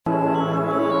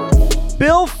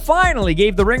Bill finally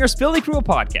gave the Ringers Philly Crew a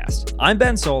podcast. I'm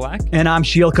Ben Solak. And I'm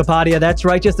Sheil Kapadia. That's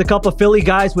right, just a couple of Philly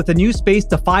guys with a new space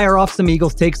to fire off some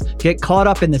Eagles takes, get caught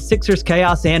up in the Sixers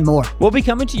chaos, and more. We'll be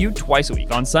coming to you twice a week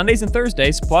on Sundays and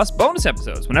Thursdays, plus bonus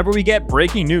episodes whenever we get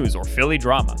breaking news or Philly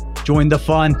drama. Join the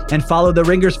fun and follow the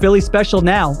Ringers Philly special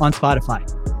now on Spotify.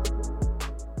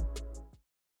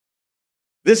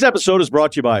 This episode is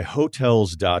brought to you by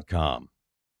Hotels.com.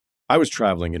 I was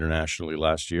traveling internationally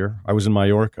last year. I was in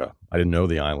Mallorca. I didn't know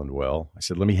the island well. I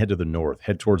said, let me head to the north,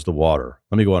 head towards the water.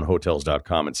 Let me go on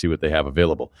Hotels.com and see what they have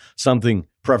available. Something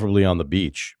preferably on the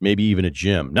beach, maybe even a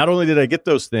gym. Not only did I get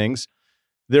those things,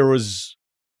 there was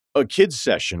a kids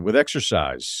session with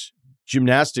exercise,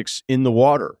 gymnastics in the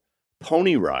water,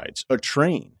 pony rides, a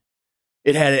train.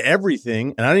 It had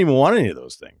everything, and I didn't even want any of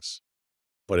those things.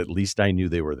 But at least I knew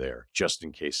they were there, just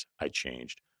in case I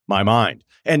changed my mind.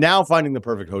 And now finding the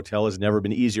perfect hotel has never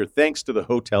been easier thanks to the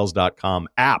Hotels.com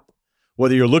app.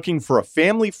 Whether you're looking for a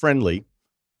family-friendly,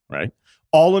 right,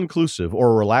 all-inclusive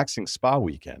or a relaxing spa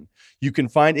weekend, you can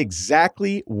find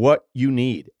exactly what you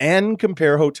need and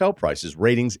compare hotel prices,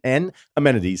 ratings, and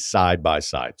amenities side by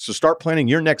side. So start planning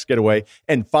your next getaway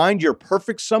and find your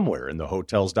perfect somewhere in the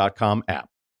Hotels.com app.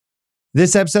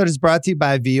 This episode is brought to you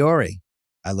by Vuori.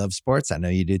 I love sports. I know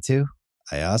you do too.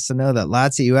 I also know that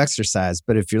lots of you exercise,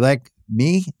 but if you're like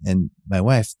me and my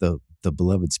wife, the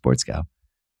beloved sports gal,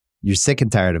 you're sick and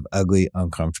tired of ugly,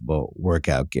 uncomfortable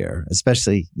workout gear.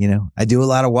 Especially, I do a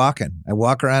lot of walking. I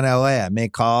walk around LA. I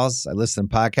make calls. I listen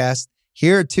to podcasts.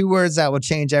 Here are two words that will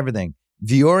change everything.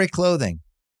 Vuori Clothing,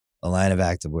 a line of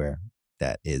activewear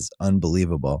that is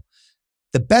unbelievable.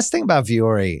 The best thing about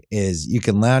Vuori is you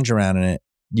can lounge around in it.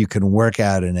 You can work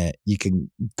out in it. You can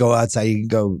go outside. You can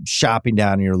go shopping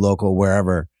down in your local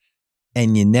wherever.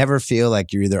 And you never feel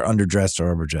like you're either underdressed or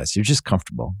overdressed. You're just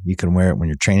comfortable. You can wear it when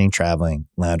you're training, traveling,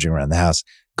 lounging around the house.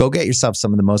 Go get yourself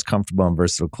some of the most comfortable and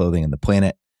versatile clothing on the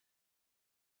planet.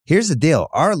 Here's the deal.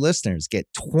 Our listeners get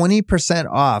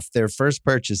 20% off their first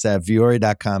purchase at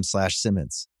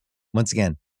vuori.com/Simmons. Once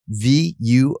again,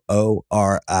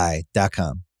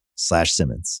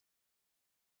 VUORI.com/Simmons.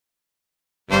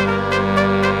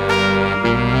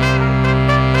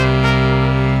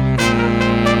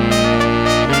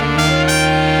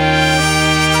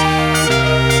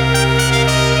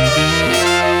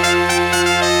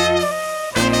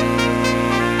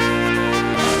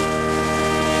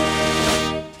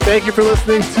 Thank you for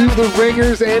listening to the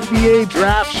Ringers NBA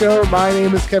Draft Show. My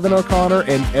name is Kevin O'Connor,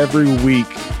 and every week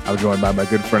I'm joined by my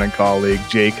good friend and colleague,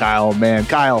 Jay Kyle Mann.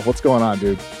 Kyle, what's going on,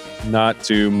 dude? Not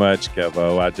too much,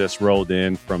 Kevo. I just rolled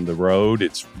in from the road.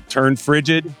 It's turned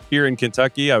frigid here in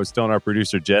Kentucky. I was telling our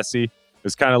producer, Jesse, it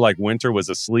was kind of like winter was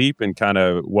asleep and kind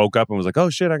of woke up and was like, oh,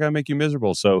 shit, I got to make you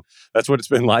miserable. So that's what it's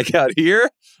been like out here.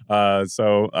 But,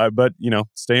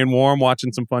 staying warm,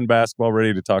 watching some fun basketball,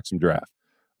 ready to talk some draft.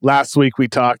 Last week, we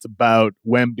talked about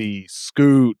Wemby,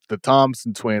 Scoot, the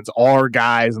Thompson twins, our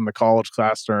guys in the college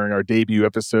class during our debut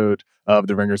episode of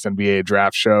the Ringers NBA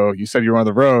Draft Show. You said you were on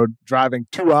the road, driving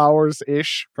 2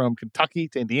 hours-ish from Kentucky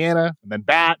to Indiana and then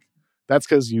back. That's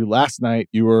because last night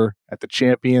you were at the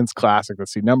Champions Classic.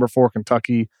 Let's see, number 4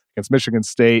 Kentucky against Michigan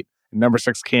State and number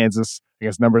 6 Kansas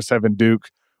against number 7 Duke.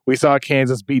 We saw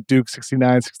Kansas beat Duke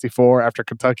 69-64 after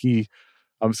Kentucky.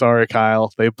 I'm sorry,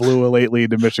 Kyle. They blew a late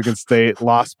lead to Michigan State,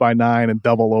 lost by 9 in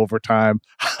double overtime.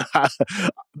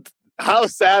 How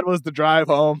sad was the drive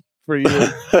home for you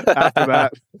after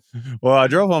that? Well, I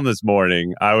drove home this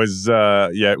morning. I was,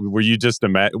 were you just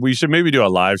we should maybe do a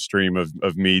live stream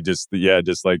of me just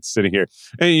like sitting here.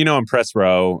 And, on press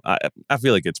row, I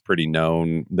feel like it's pretty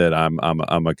known that I'm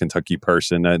a Kentucky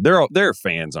person. There are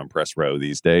fans on press row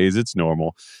these days. It's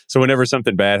normal. So whenever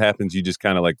something bad happens, you just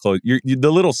kind of like close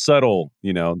the little subtle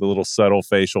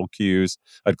facial cues.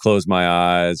 I'd close my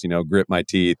eyes, grip my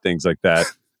teeth, things like that.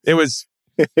 It was.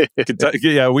 Kentucky,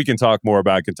 yeah, we can talk more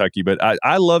about Kentucky, but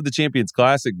I love the Champions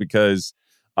Classic because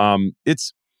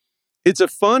it's a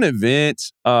fun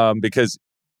event because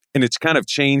it's kind of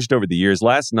changed over the years.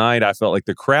 Last night, I felt like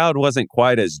the crowd wasn't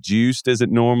quite as juiced as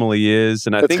it normally is,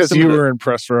 and I think because you were in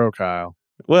press row, Kyle.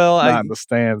 Well, not in the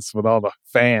stands with all the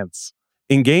fans.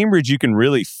 In Gainbridge, you can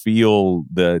really feel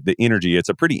the energy. It's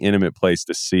a pretty intimate place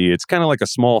to see. It's kind of like a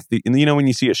small, when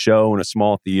you see a show in a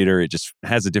small theater, it just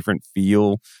has a different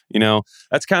feel.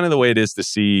 That's kind of the way it is to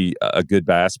see a good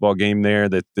basketball game there.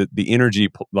 That the energy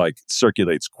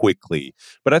circulates quickly.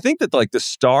 But I think that the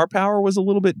star power was a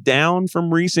little bit down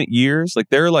from recent years.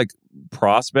 There are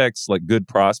prospects, good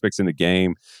prospects in the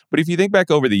game. But if you think back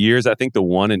over the years, I think the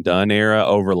one and done era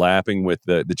overlapping with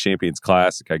the Champions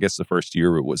Classic, I guess the first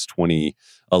year it was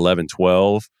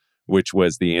 2011-12. which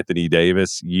was the Anthony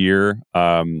Davis year.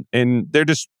 And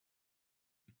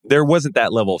there wasn't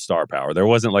that level of star power. There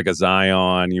wasn't like a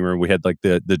Zion. You remember we had like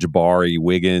the Jabari,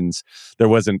 Wiggins. There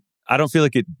wasn't. I don't feel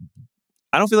like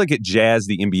it jazzed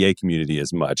the NBA community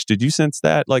as much. Did you sense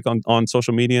that, like on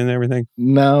social media and everything?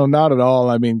 No, not at all.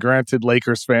 I mean, granted,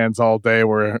 Lakers fans all day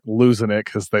were losing it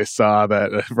because they saw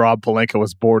that Rob Pelinka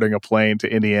was boarding a plane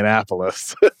to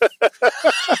Indianapolis.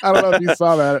 I don't know if you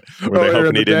saw that earlier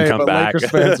in the day, but back. Lakers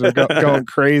fans are going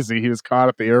crazy. He was caught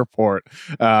at the airport.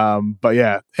 But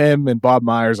yeah, him and Bob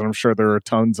Myers, and I'm sure there were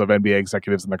tons of NBA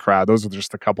executives in the crowd. Those are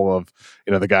just a couple of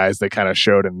the guys they kind of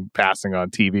showed in passing on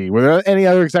TV. Were there any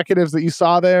other executives that you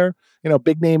saw there?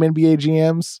 Big name NBA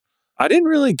GMs? I didn't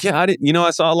really get it. I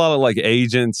saw a lot of like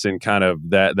agents and kind of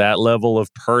that level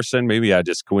of person. Maybe I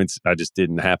just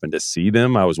didn't happen to see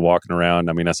them. I was walking around.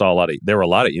 I mean, there were a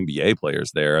lot of NBA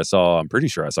players there. I'm pretty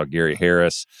sure I saw Gary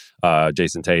Harris.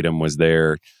 Jason Tatum was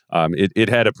there. It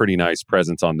had a pretty nice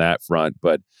presence on that front.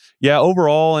 But yeah,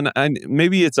 overall, and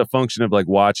maybe it's a function of like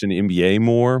watching NBA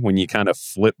more when you kind of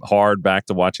flip hard back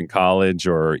to watching college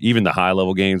or even the high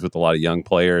level games with a lot of young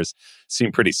players.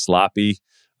 Seemed pretty sloppy.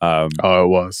 It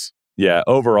was. Yeah,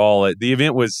 overall, the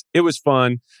event was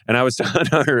fun. And I was telling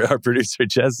our producer,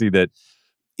 Jesse, that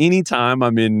anytime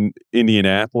I'm in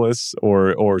Indianapolis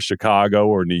or Chicago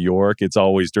or New York, it's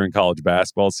always during college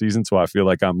basketball season. So I feel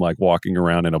like I'm like walking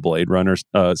around in a Blade Runner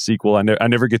sequel. I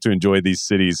never get to enjoy these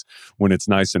cities when it's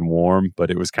nice and warm,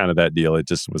 but it was kind of that deal. It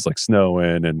just was like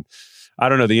snowing. And I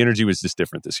don't know, the energy was just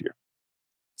different this year.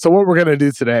 So what we're going to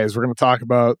do today is we're going to talk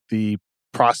about the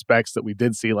prospects that we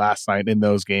did see last night in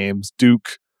those games.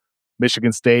 Duke,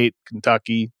 Michigan State,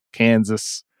 Kentucky,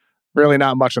 Kansas. Really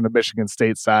not much on the Michigan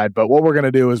State side, but what we're going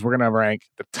to do is we're going to rank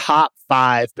the top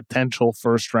 5 potential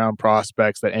first-round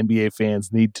prospects that NBA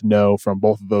fans need to know from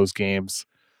both of those games.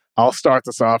 I'll start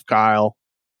this off, Kyle.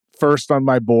 First on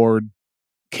my board,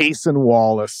 Cason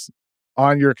Wallace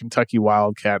on your Kentucky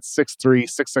Wildcats, 6'3",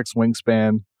 6'6"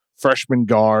 wingspan, freshman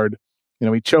guard.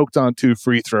 He choked on 2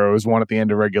 free throws, one at the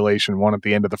end of regulation, one at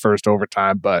the end of the first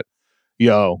overtime, but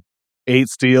 8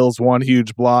 steals, 1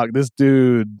 huge block. This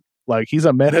dude, he's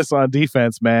a menace on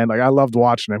defense, man. I loved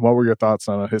watching him. What were your thoughts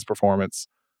on his performance?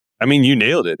 I mean, you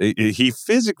nailed it. He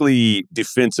physically,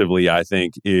 defensively, I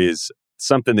think, is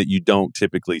something that you don't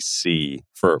typically see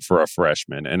for a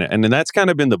freshman. And that's kind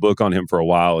of been the book on him for a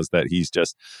while, is that he's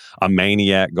just a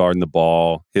maniac guarding the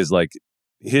ball.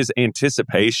 His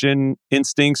anticipation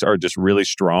instincts are just really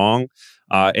strong.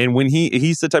 And when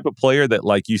he's the type of player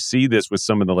that, you see this with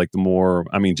some of the more,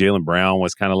 Jaylen Brown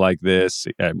was kind of like this.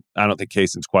 I don't think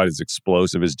Cason's quite as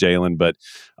explosive as Jaylen, but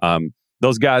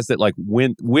those guys that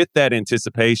when with that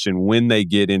anticipation, when they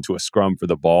get into a scrum for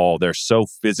the ball, they're so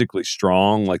physically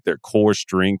strong, their core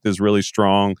strength is really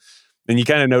strong. And you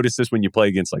kind of notice this when you play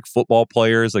against football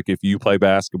players. If you play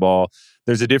basketball,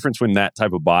 there's a difference when that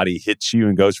type of body hits you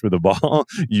and goes for the ball.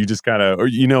 You just kind of, or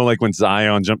when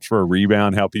Zion jumps for a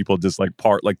rebound, how people just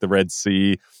part like the Red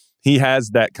Sea. He has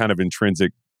that kind of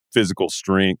intrinsic physical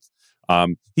strength.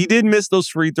 He did miss those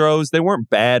free throws. They weren't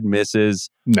bad misses.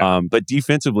 No. But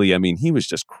defensively, he was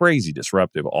just crazy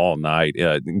disruptive all night,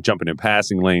 jumping in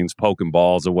passing lanes, poking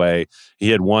balls away.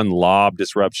 He had one lob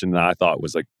disruption that I thought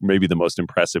was maybe the most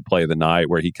impressive play of the night,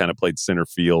 where he kind of played center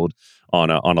field on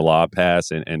a lob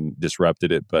pass and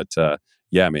disrupted it. But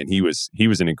yeah, man, he was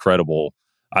an incredible.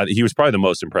 He was probably the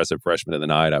most impressive freshman of the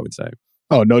night, I would say.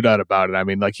 Oh, no doubt about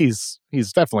it. He's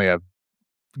definitely a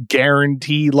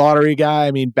guarantee lottery guy.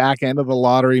 Back end of the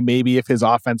lottery, maybe if his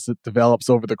offense develops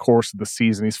over the course of the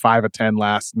season. He's 5 of 10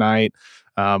 last night.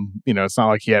 It's not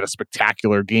like he had a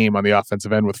spectacular game on the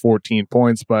offensive end with 14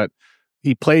 points, but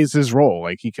he plays his role.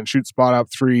 He can shoot spot up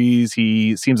threes.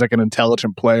 He seems like an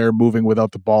intelligent player, moving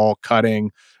without the ball,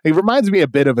 cutting. He reminds me a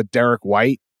bit of a Derek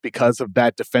White because of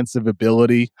that defensive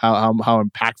ability, how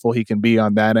impactful he can be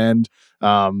on that end.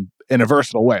 In a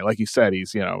versatile way. Like you said,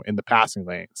 he's, in the passing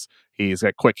lanes. He's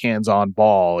got quick hands on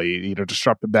ball. He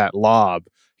disrupted that lob.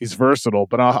 He's versatile,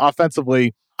 but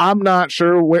offensively, I'm not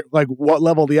sure what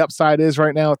level the upside is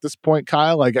right now at this point,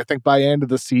 Kyle. I think by end of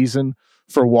the season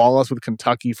for Wallace with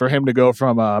Kentucky, for him to go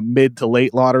from a mid to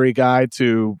late lottery guy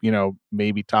to,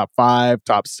 maybe top 5,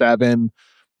 top 7,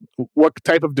 what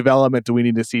type of development do we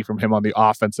need to see from him on the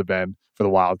offensive end for the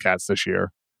Wildcats this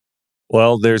year?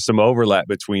 Well, there's some overlap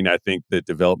between, I think, the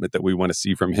development that we want to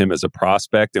see from him as a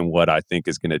prospect and what I think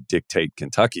is going to dictate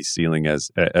Kentucky's ceiling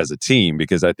as a team,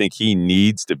 because I think he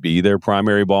needs to be their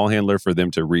primary ball handler for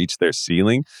them to reach their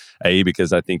ceiling.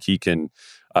 Because I think he can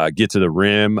get to the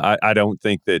rim. I don't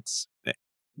think that's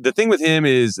the thing with him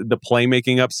is the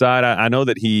playmaking upside. I know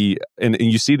that and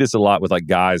you see this a lot with like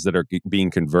guys that are being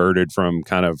converted from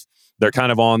they're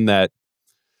kind of on that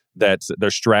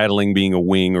they're straddling being a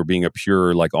wing or being a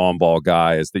pure like on ball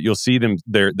guy, is that you'll see them,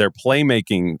 their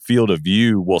playmaking field of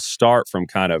view will start from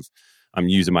kind of, I'm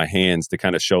using my hands to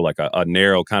kind of show like a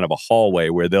narrow kind of a hallway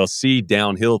where they'll see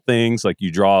downhill things like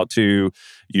you draw to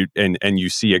you and you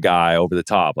see a guy over the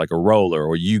top like a roller,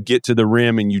 or you get to the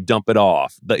rim and you dump it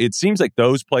off. It seems like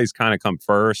those plays kind of come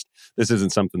first. This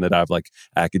isn't something that I've like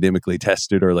academically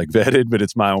tested or like vetted, but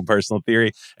it's my own personal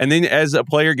theory. And then as a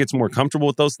player gets more comfortable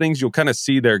with those things, you'll kind of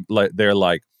see their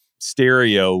like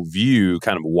stereo view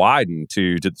kind of widen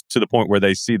to the point where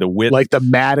they see the width, like the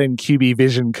Madden QB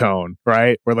vision cone,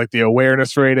 right? Where like the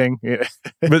awareness rating.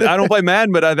 But I don't play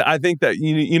Madden, but I think that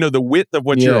you know the width of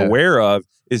what you're aware of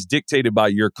is dictated by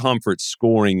your comfort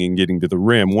scoring and getting to the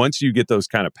rim. Once you get those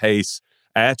kind of pace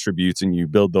attributes and you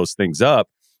build those things up,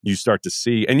 you start to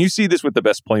see, and you see this with the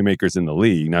best playmakers in the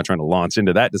league. Not trying to launch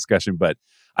into that discussion, but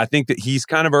I think that he's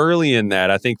kind of early in that.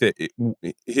 I think that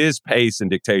his pace and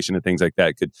dictation and things like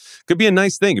that could be a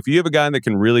nice thing. If you have a guy that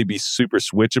can really be super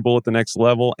switchable at the next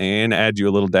level and add you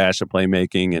a little dash of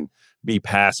playmaking and be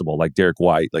passable, like Derek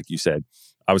White, like you said.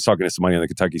 I was talking to somebody on the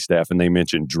Kentucky staff, and they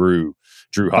mentioned Drew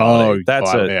Holiday.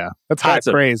 That's high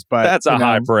praise, but that's a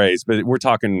high praise. But we're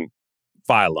talking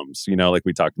phylums, like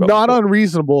we talked about. Not before.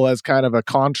 Unreasonable as kind of a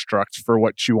construct for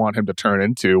what you want him to turn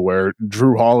into, where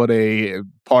Drew Holiday,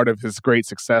 part of his great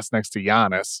success next to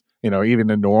Giannis, even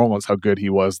in New Orleans, how good he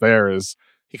was there is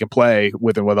he can play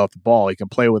with and without the ball. He can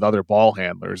play with other ball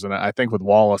handlers. And I think with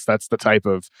Wallace, that's the type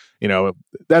of,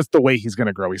 that's the way he's going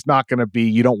to grow. He's not going to be,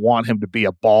 you don't want him to be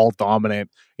a ball dominant,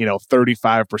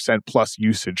 35% plus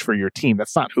usage for your team.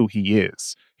 That's not who he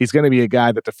is. He's going to be a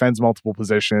guy that defends multiple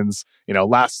positions.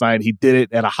 Last night he did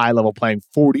it at a high level, playing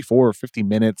 44 or 50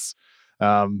 minutes.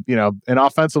 And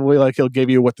offensively, like he'll give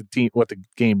you what the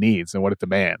game needs and what it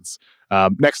demands.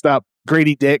 Next up,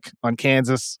 Grady Dick on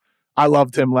Kansas. I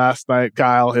loved him last night,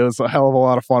 Kyle. It was a hell of a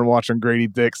lot of fun watching Grady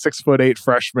Dick, 6'8"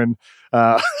 freshman.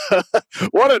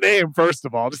 What a name, first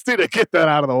of all. Just need to get that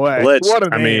out of the way. What a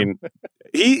name. I mean,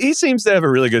 he seems to have a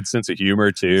really good sense of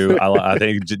humor, too. I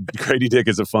think Grady Dick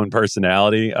is a fun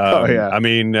personality. I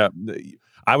mean,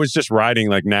 I was just writing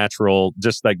like natural,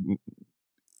 just like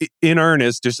in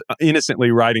earnest, just innocently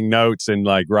writing notes and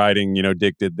like writing,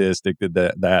 Dick did this, Dick did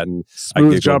that, and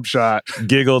smooth jump shot,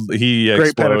 giggled. He great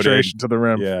exploded. Penetration to the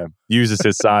rim. Yeah, uses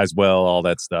his size well, all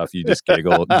that stuff. You just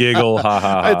giggle, ha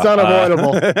ha. It's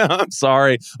unavoidable. I'm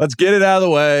sorry. Let's get it out of the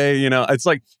way. It's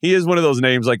like he is one of those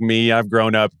names like me. I've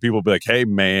grown up. People be like, "Hey,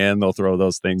 man," they'll throw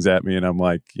those things at me, and I'm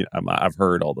like, I've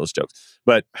heard all those jokes,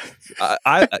 but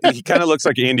he kind of looks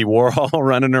like Andy Warhol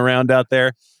running around out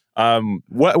there.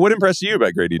 What impressed you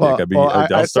about Grady Dick?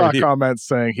 I saw comments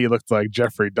saying he looked like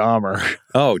Jeffrey Dahmer.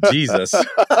 Oh, Jesus.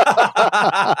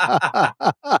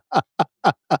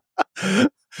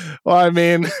 Well, I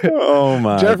mean, oh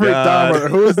my Jeffrey God. Dahmer.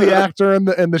 Who was the actor in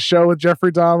the show with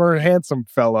Jeffrey Dahmer? Handsome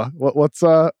fella. What's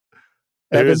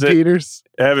Evan Peters?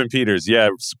 Evan Peters. Yeah,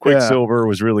 Quicksilver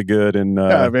was really good. And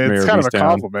it's kind of a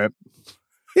compliment.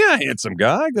 Yeah, handsome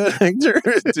guy, good actor.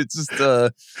 It's just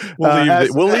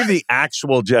we'll leave the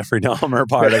actual Jeffrey Dahmer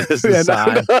part of this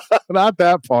aside. Not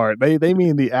that part. They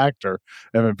mean the actor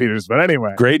Evan Peters. But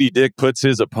anyway, Grady Dick puts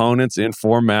his opponents in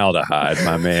formaldehyde.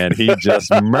 My man, he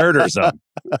just murders them.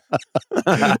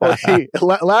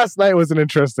 Last night was an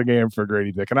interesting game for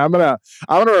Grady Dick, and I'm gonna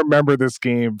remember this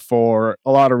game for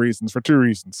a lot of reasons. For two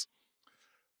reasons.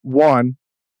 One,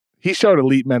 he showed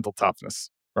elite mental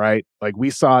toughness. Right? Like we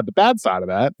saw the bad side of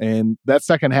that. And that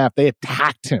second half, they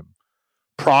attacked him.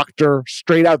 Proctor,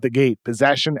 straight out the gate,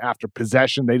 possession after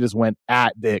possession. They just went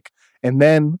at Dick. And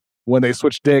then when they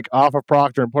switched Dick off of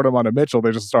Proctor and put him onto Mitchell,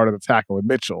 they just started attacking with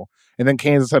Mitchell. And then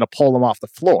Kansas had to pull him off the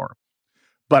floor.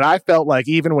 But I felt like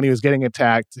even when he was getting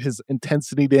attacked, his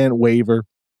intensity didn't waver.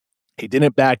 He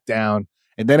didn't back down.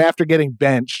 And then after getting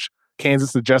benched,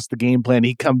 Kansas adjusts the game plan.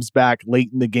 He comes back late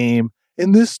in the game.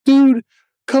 And this dude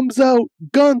comes out,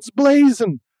 guns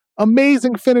blazing.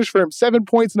 Amazing finish for him. 7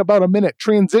 points in about a minute.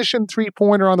 Transition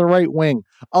three-pointer on the right wing.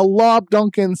 A lob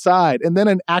dunk inside. And then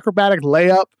an acrobatic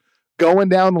layup going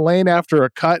down the lane after a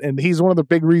cut. And he's one of the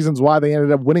big reasons why they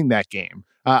ended up winning that game.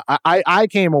 I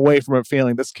came away from it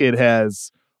feeling this kid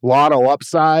has lotto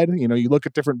upside. You look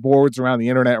at different boards around the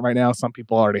internet right now. Some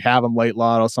people already have him late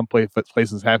lotto. Some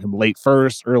places have him late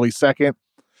first, early second.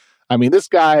 I mean, this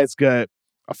guy has got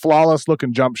a flawless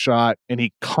looking jump shot, and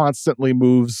he constantly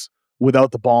moves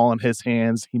without the ball in his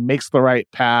hands. He makes the right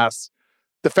pass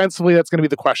Defensively, that's going to be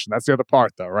the question. That's the other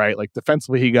part, though, right? Like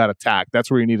defensively, he got attacked.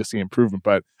 That's where you need to see improvement.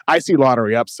 But I see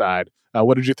lottery upside.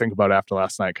 What did you think about after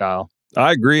last night, Kyle?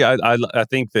 I agree. I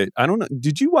think that, I don't know.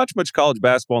 Did you watch much college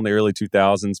basketball in the early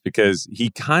 2000s? Because he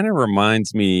kind of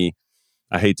reminds me,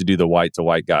 I hate to do the white to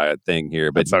white guy thing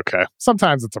here, but it's okay.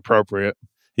 Sometimes it's appropriate.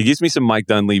 He gives me some Mike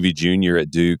Dunleavy Jr.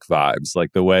 at Duke vibes,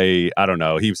 like the way, I don't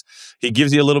know, he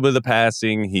gives you a little bit of the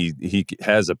passing. He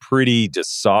has a pretty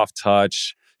just soft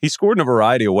touch. He scored in a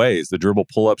variety of ways. The dribble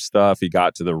pull-up stuff, he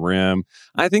got to the rim.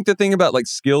 I think the thing about like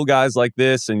skill guys like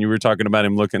this, and you were talking about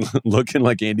him looking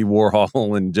like Andy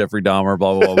Warhol and Jeffrey Dahmer,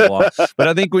 blah, blah, blah, blah. But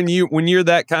I think when you're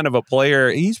that kind of a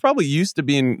player, he's probably used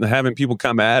to having people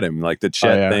come at him, like the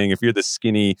Chet thing. If you're the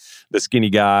skinny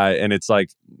guy, and it's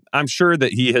like, I'm sure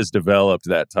that he has developed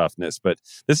that toughness. But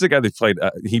this is a guy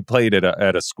that played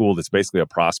at a school that's basically a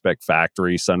prospect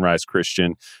factory, Sunrise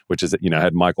Christian, which is,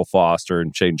 had Michael Foster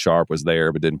and Shaden Sharp was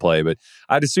there, but didn't play. But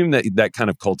I'd assume that kind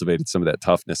of cultivated some of that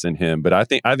toughness in him. But I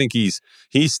think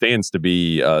he stands to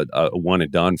be a one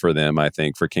and done for them. I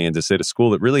think for Kansas at a school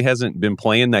that really hasn't been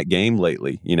playing that game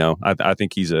lately. I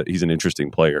think he's an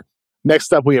interesting player.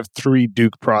 Next up, we have 3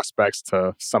 Duke prospects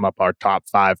to sum up our top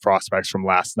 5 prospects from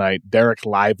last night. Derek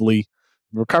Lively,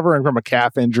 recovering from a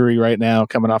calf injury right now,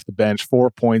 coming off the bench, 4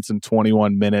 points in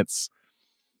 21 minutes.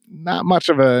 Not much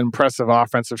of an impressive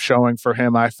offensive showing for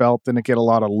him, I felt. Didn't get a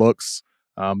lot of looks.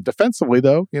 Defensively,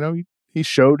 though, he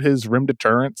showed his rim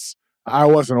deterrence. I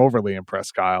wasn't overly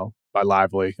impressed, Kyle, by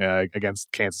Lively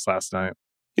against Kansas last night.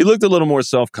 He looked a little more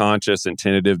self-conscious and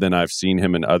tentative than I've seen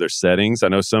him in other settings. I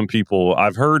know some people,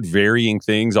 I've heard varying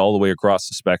things all the way across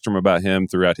the spectrum about him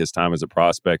throughout his time as a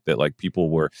prospect, that like people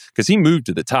were, because he moved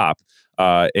to the top,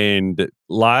 and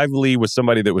Lively was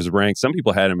somebody that was ranked. Some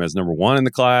people had him as number 1 in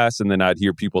the class, and then I'd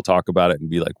hear people talk about it and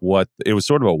be like, what? It was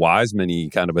sort of a Wiseman-y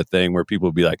kind of a thing where people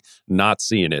would be like, not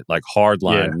seeing it, like hard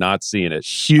line, not seeing it.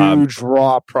 Huge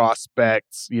raw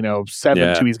prospects,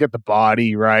 7'2", he's got the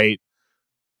body, right?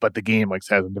 But the game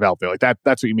hasn't developed there. Like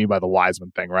that's what you mean by the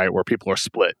Wiseman thing, right? Where people are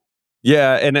split.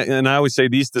 Yeah, and I always say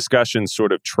these discussions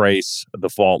sort of trace the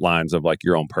fault lines of like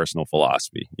your own personal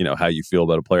philosophy. How you feel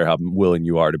about a player, how willing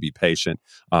you are to be patient.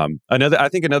 I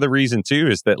think another reason too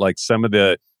is that like some of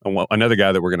another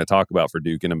guy that we're going to talk about for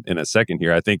Duke in a second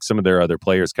here. I think some of their other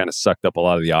players kind of sucked up a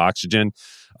lot of the oxygen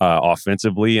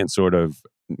offensively, and sort of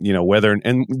whether,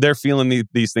 and they're feeling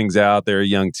these things out. They're a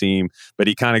young team, but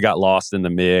he kind of got lost in the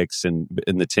mix and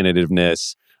in the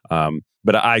tentativeness.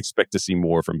 But I expect to see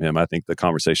more from him. I think the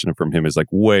conversation from him is like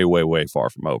way, way, way far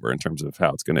from over in terms of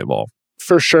how it's going to evolve.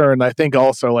 For sure. And I think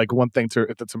also like one thing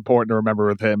that's important to remember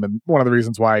with him, and one of the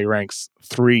reasons why he ranks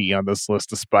 3 on this list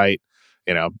despite,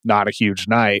 not a huge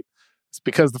night, it's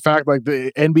because the fact like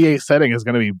the NBA setting is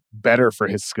going to be better for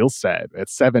his skill set. At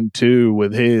 7'2"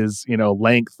 with his,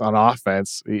 length on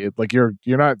offense, you're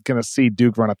not going to see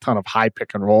Duke run a ton of high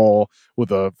pick and roll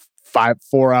with a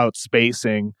 4 out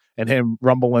spacing and him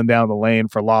rumbling down the lane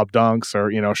for lob dunks or,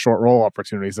 short roll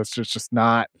opportunities. That's just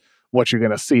not what you're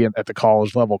going to see at the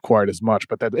college level quite as much.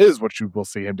 But that is what you will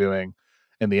see him doing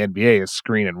in the NBA, is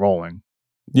screen and rolling.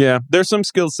 Yeah, there's some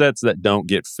skill sets that don't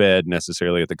get fed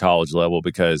necessarily at the college level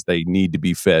because they need to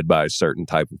be fed by a certain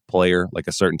type of player. Like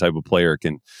a certain type of player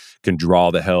can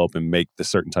draw the help and make the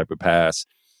certain type of pass.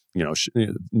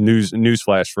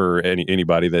 Newsflash for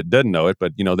anybody that doesn't know it,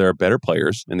 but there are better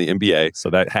players in the NBA, so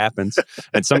that happens.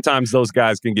 And sometimes those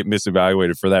guys can get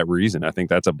misevaluated for that reason. I think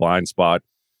that's a blind spot.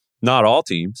 Not all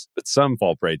teams, but some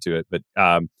fall prey to it. But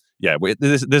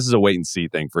this is a wait and see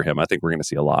thing for him. I think we're going to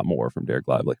see a lot more from Derek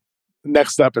Lively.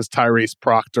 Next up is Tyrese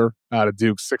Proctor out of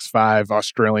Duke, 6'5",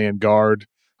 Australian guard.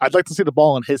 I'd like to see the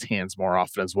ball in his hands more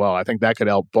often as well. I think that could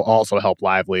also help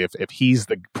Lively if he's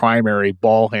the primary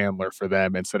ball handler for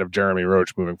them instead of Jeremy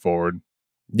Roach moving forward.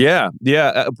 Yeah.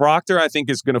 Proctor, I think,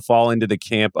 is going to fall into the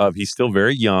camp of he's still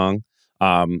very young.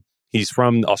 He's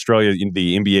from Australia,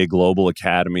 the NBA Global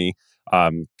Academy.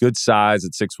 Good size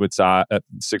at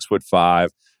 6'5".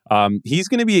 He's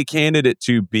going to be a candidate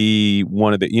to be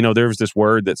one of the, there was this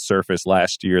word that surfaced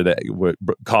last year that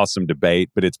caused some debate,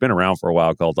 but it's been around for a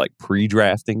while, called like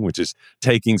pre-drafting, which is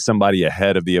taking somebody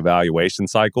ahead of the evaluation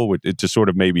cycle to sort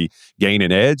of maybe gain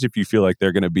an edge if you feel like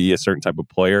they're going to be a certain type of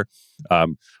player.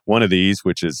 One of these,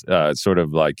 which is sort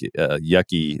of like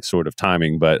yucky sort of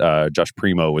timing, but Josh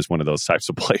Primo was one of those types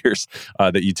of players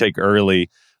that you take early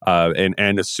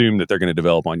and assume that they're going to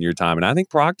develop on your time. And I think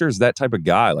Proctor is that type of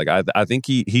guy. Like I think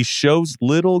he shows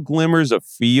little glimmers of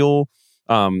feel.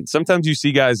 Sometimes you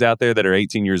see guys out there that are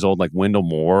 18 years old, like Wendell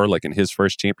Moore, like in his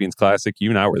first Champions Classic. You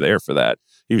and I were there for that.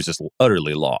 He was just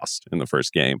utterly lost in the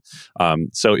first game.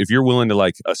 So if you're willing to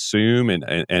like assume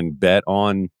and bet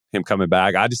on him coming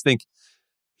back, I just think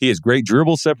He has great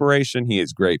dribble separation. He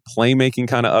has great playmaking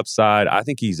kind of upside. I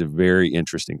think he's a very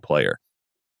interesting player.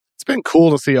 It's been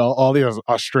cool to see all these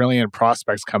Australian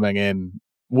prospects coming in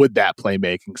with that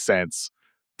playmaking sense.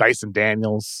 Dyson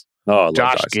Daniels,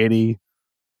 Josh Giddey.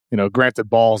 Granted,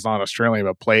 ball's not Australian,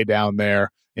 but played down there,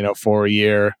 for a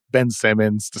year. Ben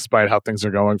Simmons, despite how things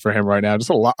are going for him right now, just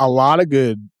a lot of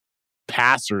good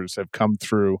passers have come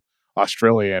through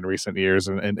Australia in recent years.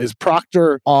 And is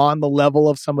Proctor on the level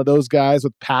of some of those guys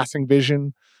with passing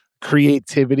vision,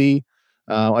 creativity?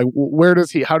 How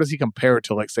does he compare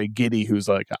to, like, say, Giddey, who's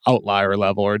like an outlier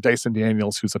level, or Dyson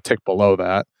Daniels, who's a tick below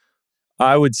that?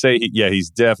 I would say, he's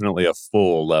definitely a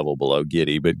full level below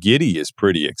Giddey, but Giddey is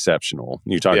pretty exceptional.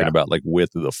 You're talking about like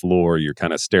width of the floor, your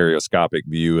kind of stereoscopic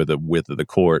view of the width of the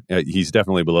court. He's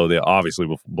definitely obviously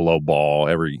below Ball.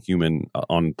 Every human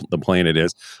on the planet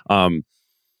is.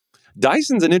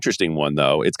 Dyson's an interesting one,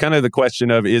 though. It's kind of the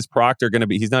question of, is Proctor going to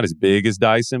be, he's not as big as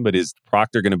Dyson, but is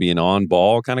Proctor going to be an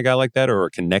on-ball kind of guy like that, or a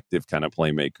connective kind of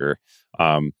playmaker?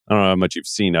 I don't know how much you've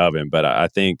seen of him, but I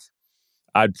think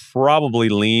I'd probably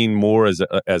lean more as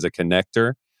a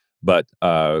connector, but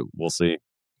we'll see.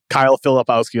 Kyle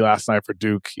Filipowski last night for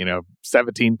Duke,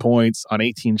 17 points on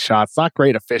 18 shots. Not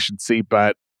great efficiency,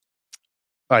 but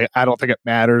I don't think it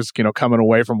matters, coming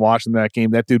away from watching that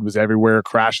game. That dude was everywhere,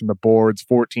 crashing the boards,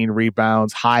 14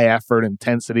 rebounds, high effort,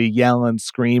 intensity, yelling,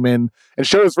 screaming, and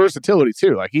showed his versatility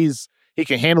too. Like he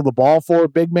can handle the ball for a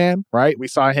big man, right? We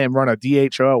saw him run a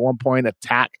DHO at one point,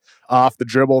 attack off the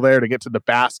dribble there to get to the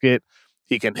basket.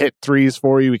 He can hit threes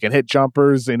for you. He can hit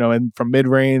jumpers, and from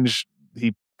mid-range,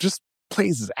 he just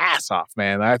plays his ass off,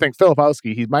 man. I think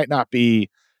Filipowski, he might not be,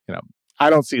 I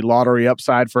don't see lottery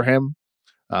upside for him.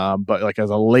 But like as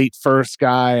a late first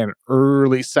guy, an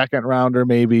early second rounder,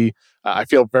 maybe, I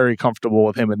feel very comfortable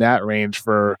with him in that range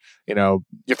for, you're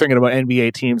thinking about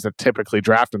NBA teams that typically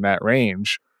draft in that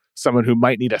range. Someone who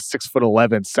might need a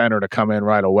 6'11" center to come in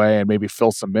right away and maybe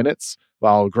fill some minutes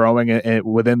while growing it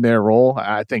within their role.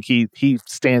 I think he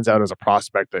stands out as a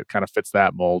prospect that kind of fits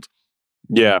that mold.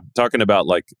 Yeah, talking about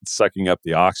like sucking up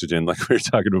the oxygen, like we were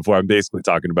talking before. I'm basically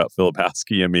talking about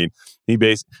Filipowski. I mean,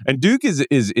 and Duke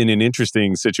is in an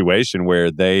interesting situation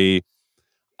where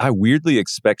I weirdly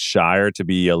expect Shire to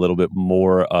be a little bit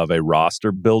more of a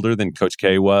roster builder than Coach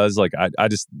K was. Like I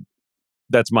just.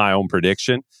 That's my own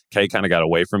prediction. Kay kind of got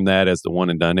away from that as the one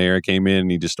and done era came in,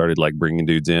 and he just started like bringing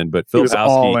dudes in. But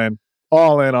Filipowski,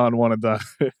 all in on one and done.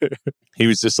 He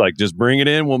was just like, just bring it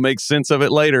in. We'll make sense of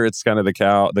it later. It's kind of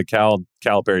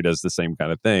Calipari does the same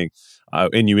kind of thing,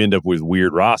 and you end up with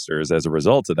weird rosters as a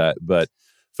result of that. But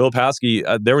Filipowski,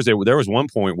 there was one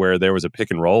point where there was a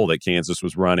pick and roll that Kansas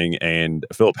was running, and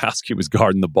Filipowski was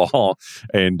guarding the ball,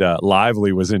 and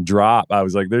Lively was in drop. I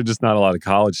was like, there's just not a lot of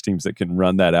college teams that can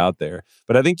run that out there.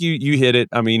 But I think you hit it.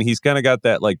 I mean, he's kind of got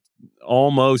that like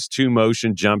almost two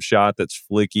motion jump shot that's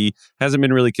flicky. Hasn't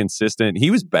been really consistent.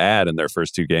 He was bad in their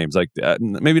first two games, like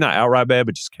maybe not outright bad,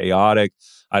 but just chaotic.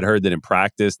 I'd heard that in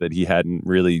practice that he hadn't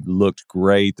really looked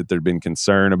great, that there'd been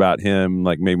concern about him,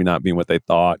 like maybe not being what they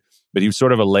thought. But he was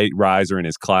sort of a late riser in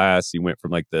his class. He went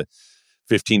from like the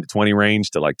 15 to 20 range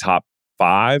to like top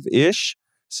 5-ish.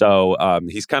 So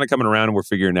he's kind of coming around, and we're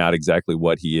figuring out exactly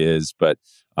what he is. But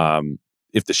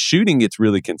if the shooting gets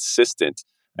really consistent,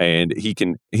 and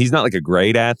he's not like a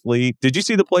great athlete. Did you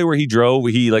see the play where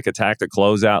he like attacked a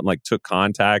closeout and like took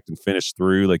contact and finished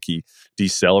through, like he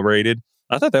decelerated?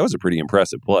 I thought that was a pretty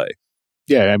impressive play.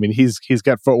 Yeah, I mean, he's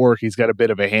got footwork. He's got a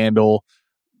bit of a handle.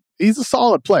 He's a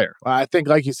solid player. I think,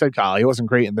 like you said, Kyle, he wasn't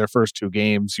great in their first two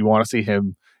games. You want to see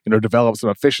him, develop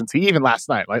some efficiency. Even last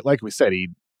night, like we said, he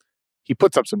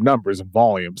puts up some numbers and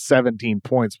volume, 17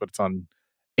 points, but it's on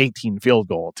 18 field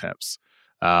goal attempts.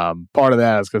 Part of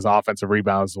that is because offensive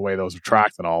rebounds, the way those are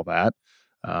tracked and all that.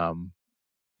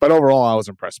 But overall, I was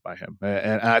impressed by him.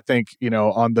 And I think,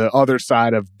 on the other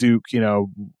side of Duke,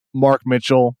 Mark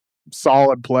Mitchell,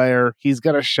 solid player. He's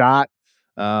got a shot.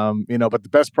 But the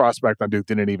best prospect on Duke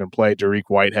didn't even play, Dariq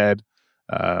Whitehead.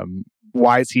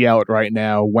 Why is he out right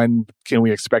now? When can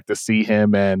we expect to see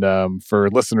him? And for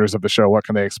listeners of the show, what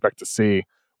can they expect to see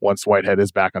once Whitehead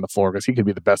is back on the floor? Because he could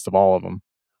be the best of all of them.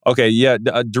 Okay, yeah,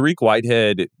 Dariq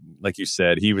Whitehead, like you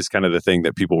said, he was kind of the thing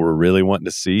that people were really wanting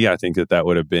to see. I think that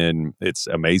would have been. It's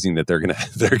amazing that they're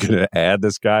gonna add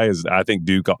this guy. I think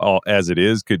Duke, as it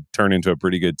is, could turn into a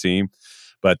pretty good team.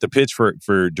 But the pitch for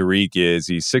Dariq is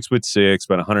he's 6'6",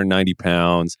 about 190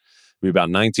 pounds, be about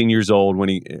 19 years old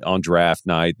when on draft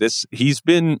night. He's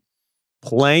been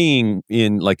playing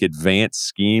in like advanced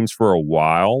schemes for a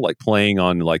while, like playing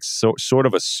on like sort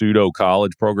of a pseudo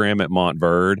college program at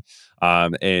Montverde.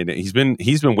 And he's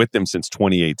been with them since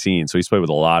 2018. So he's played with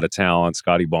a lot of talent,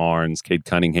 Scotty Barnes, Cade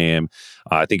Cunningham.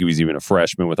 I think he was even a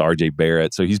freshman with RJ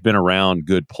Barrett. So he's been around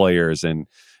good players, and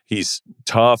he's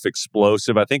tough,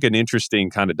 explosive. I think an interesting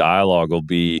kind of dialogue will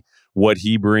be what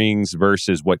he brings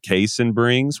versus what Kaysen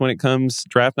brings when it comes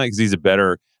draft night, because he's a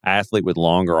better athlete with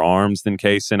longer arms than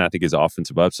Kaysen. I think his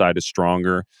offensive upside is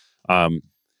stronger.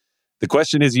 The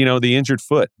question is, the injured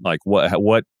foot. Like,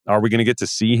 what are we going to get to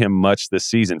see him much this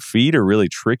season? Feet are really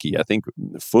tricky. I think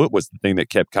the foot was the thing that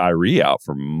kept Kyrie out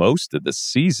for most of the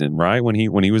season, right? When he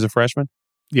was a freshman.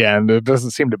 Yeah, and there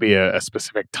doesn't seem to be a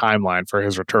specific timeline for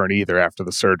his return either after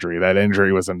the surgery. That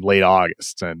injury was in late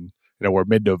August, and we're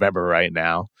mid-November right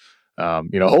now.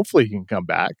 Hopefully he can come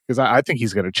back, because I think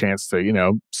he's got a chance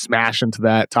to, smash into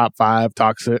that top 5,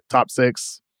 top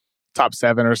 6, top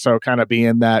 7 or so, kind of be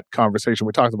in that conversation.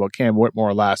 We talked about Cam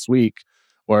Whitmore last week,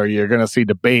 where you're going to see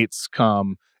debates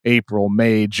come April,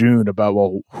 May, June about,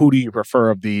 well, who do you prefer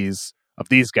of these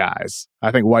guys?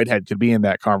 I think Whitehead could be in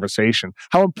that conversation.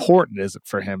 How important is it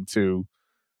for him to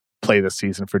play this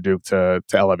season for Duke to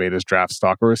elevate his draft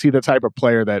stock? Or is he the type of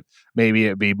player that maybe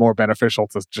it'd be more beneficial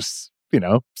to just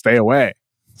stay away,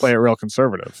 play it real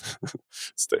conservative?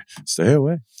 Stay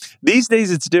away. These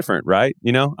days it's different, right?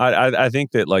 I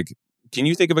think that, like, can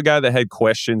you think of a guy that had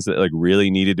questions that like really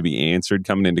needed to be answered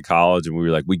coming into college, and we were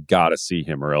like, we got to see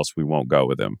him or else we won't go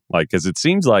with him? Like, because it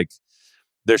seems like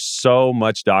there's so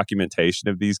much documentation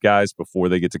of these guys before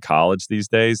they get to college these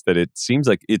days that it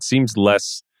seems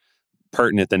less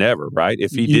pertinent than ever, right?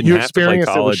 If he didn't have to play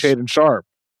college, it with Shaedon Sharpe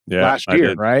last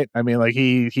year, right? I mean, like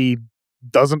he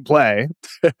doesn't play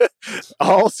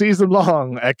all season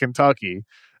long at Kentucky.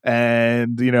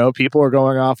 And, people are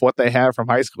going off what they have from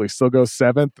high school. He still goes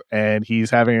 7th, and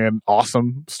he's having an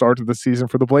awesome start to the season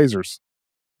for the Blazers.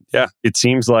 Yeah, it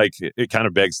seems like it kind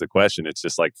of begs the question. It's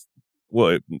just like,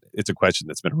 well, it's a question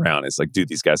that's been around. It's like, do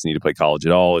these guys need to play college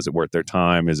at all? Is it worth their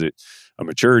time? Is it a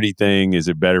maturity thing? Is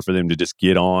it better for them to just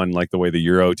get on like the way the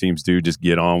Euro teams do, just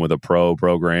get on with a pro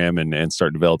program and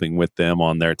start developing with them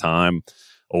on their time?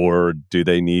 Or do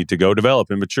they need to go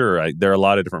develop and mature? There are a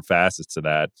lot of different facets to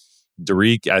that.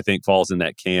 Derek, I think, falls in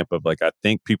that camp of like, I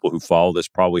think people who follow this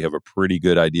probably have a pretty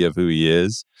good idea of who he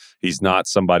is. He's not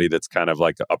somebody that's kind of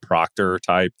like a Proctor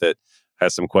type that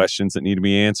has some questions that need to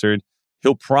be answered.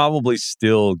 He'll probably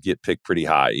still get picked pretty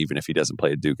high, even if he doesn't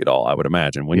play at Duke at all, I would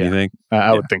imagine. Wouldn't you think?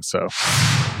 I would think so.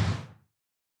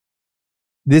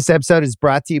 This episode is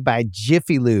brought to you by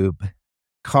Jiffy Lube.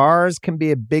 Cars can be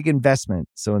a big investment,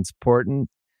 so it's important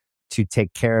to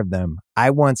take care of them. I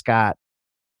once got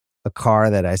a car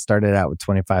that I started out with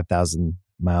 25,000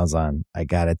 miles on. I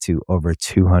got it to over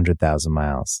 200,000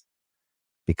 miles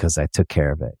because I took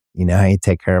care of it. You know how you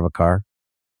take care of a car?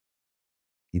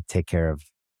 You take care of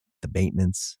the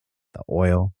maintenance, the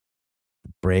oil,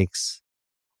 the brakes,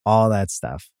 all that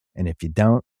stuff. And if you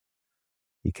don't,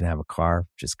 you can have a car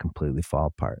just completely fall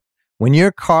apart. When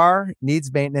your car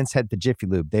needs maintenance, head to Jiffy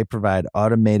Lube. They provide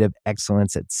automotive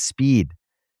excellence at speed.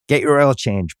 Get your oil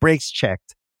change, brakes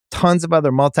checked, tons of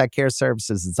other multi-care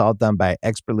services. It's all done by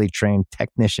expertly trained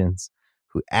technicians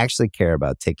who actually care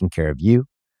about taking care of you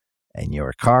and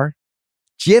your car.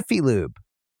 Jiffy Lube,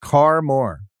 car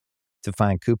more. To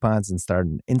find coupons and start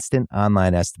an instant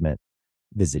online estimate,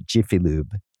 visit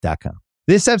jiffylube.com.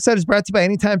 This episode is brought to you by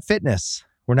Anytime Fitness.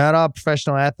 We're not all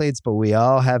professional athletes, but we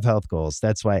all have health goals.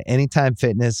 That's why Anytime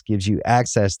Fitness gives you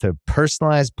access to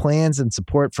personalized plans and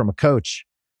support from a coach.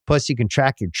 Plus, you can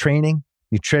track your training,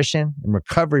 nutrition, and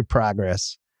recovery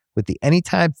progress with the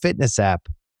Anytime Fitness app,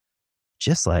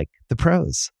 just like the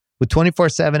pros. With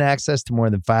 24/7 access to more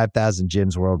than 5,000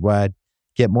 gyms worldwide,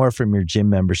 get more from your gym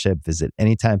membership. Visit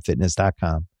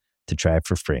anytimefitness.com to try it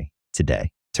for free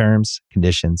today. Terms,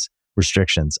 conditions,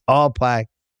 restrictions all apply.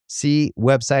 See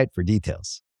website for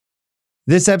details.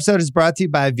 This episode is brought to you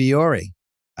by Viore.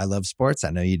 I love sports. I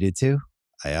know you do too.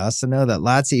 I also know that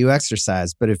lots of you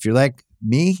exercise, but if you're like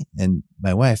me and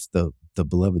my wife, the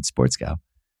beloved sports gal,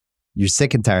 you're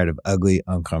sick and tired of ugly,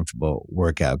 uncomfortable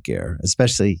workout gear.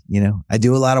 Especially, I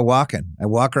do a lot of walking. I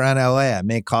walk around LA. I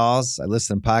make calls. I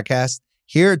listen to podcasts.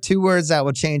 Here are 2 words that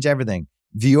will change everything.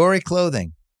 Viore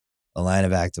Clothing, a line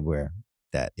of activewear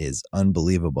that is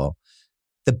unbelievable.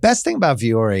 The best thing about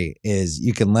Viore is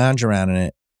you can lounge around in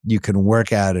it. You can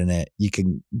work out in it. You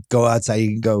can go outside. You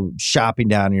can go shopping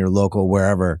down in your local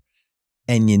wherever.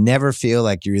 And you never feel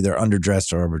like you're either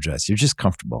underdressed or overdressed. You're just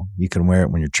comfortable. You can wear it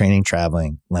when you're training,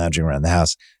 traveling, lounging around the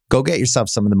house. Go get yourself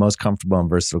some of the most comfortable and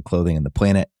versatile clothing on the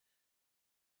planet.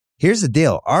 Here's the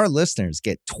deal. Our listeners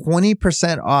get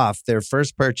 20% off their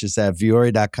first purchase at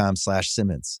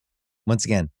Vuori.com/Simmons. Once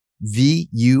again,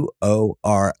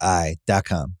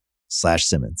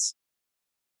 Vuori.com/Simmons.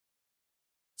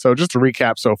 So just to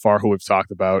recap so far who we've talked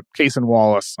about, Cason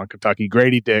Wallace on Kentucky,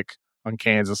 Grady Dick on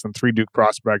Kansas, and 3 Duke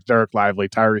prospects, Derek Lively,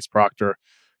 Tyrese Proctor,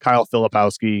 Kyle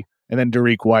Filipowski, and then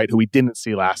Derek White, who we didn't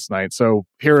see last night. So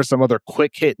here are some other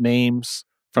quick hit names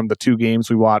from the 2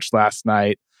 games we watched last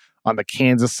night. On the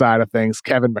Kansas side of things,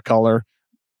 Kevin McCullough,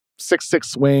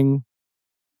 6'6" swing.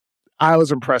 I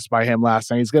was impressed by him last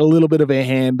night. He's got a little bit of a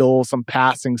handle, some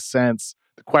passing sense.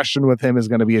 The question with him is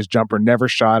going to be his jumper. Never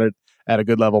shot it at a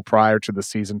good level prior to the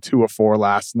season, 2 of 4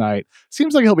 last night.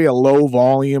 Seems like he'll be a low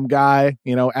volume guy,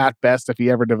 at best if he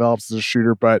ever develops as a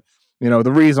shooter. But,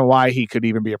 the reason why he could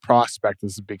even be a prospect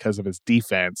is because of his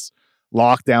defense.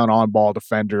 Lockdown on-ball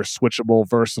defender, switchable,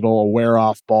 versatile, a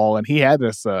wear-off ball. And he had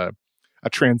this a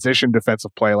transition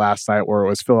defensive play last night where it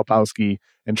was Filipowski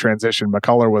in transition.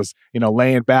 McCullough was,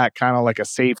 laying back kind of like a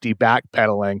safety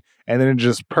backpedaling, and then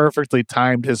just perfectly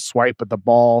timed his swipe at the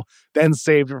ball, then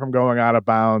saved it from going out of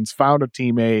bounds, found a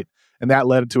teammate, and that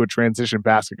led to a transition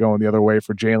basket going the other way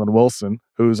for Jalen Wilson,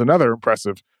 who's another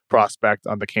impressive prospect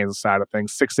on the Kansas side of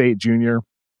things, 6'8" junior.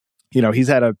 He's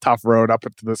had a tough road up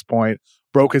to this point,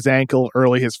 broke his ankle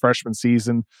early his freshman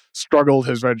season, struggled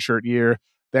his redshirt year,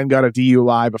 then got a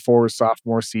DUI before his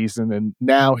sophomore season. And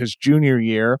now his junior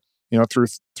year, through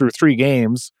 3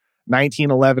 games,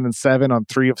 19, 11, and 7 on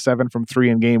 3 of 7 from 3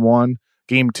 in game 1.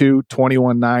 Game 2,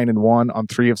 21, 9, and 1 on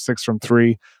 3 of 6 from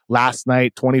 3. Last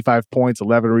night, 25 points,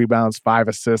 11 rebounds, 5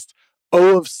 assists,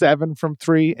 0 of 7 from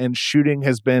 3. And shooting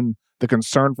has been the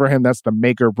concern for him. That's the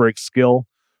make or break skill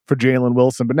for Jalen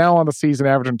Wilson. But now on the season,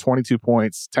 averaging 22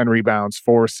 points, 10 rebounds,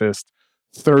 4 assists,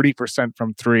 30%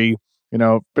 from 3.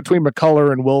 Between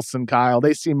McCullough and Wilson, Kyle,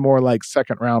 they seem more like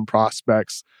second-round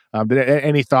prospects.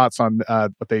 Any thoughts on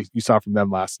what you saw from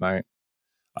them last night?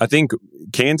 I think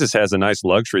Kansas has a nice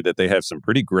luxury that they have some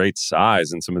pretty great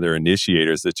size in some of their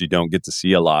initiators that you don't get to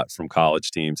see a lot from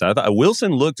college teams. I thought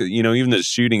Wilson looked, even the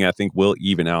shooting, I think will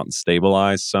even out and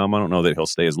stabilize some. I don't know that he'll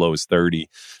stay as low as 30,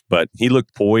 but he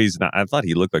looked poised. I thought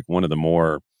he looked like one of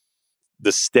the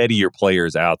steadier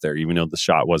players out there, even though the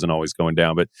shot wasn't always going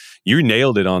down. But you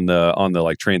nailed it on the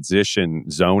like transition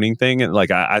zoning thing. And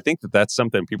like, I think that's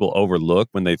something people overlook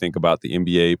when they think about the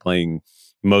NBA playing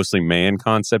mostly man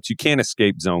concepts. You can't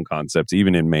escape zone concepts,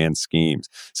 even in man schemes.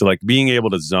 So like being able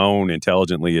to zone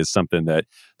intelligently is something that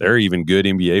there are even good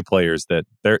NBA players that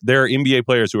there are NBA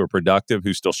players who are productive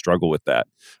who still struggle with that.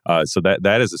 So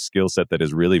that is a skill set that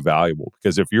is really valuable,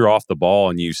 because if you're off the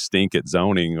ball and you stink at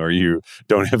zoning or you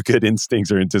don't have good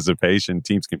instincts or anticipation,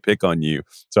 teams can pick on you.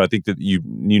 So I think that you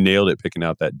nailed it picking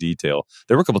out that detail.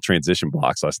 There were a couple transition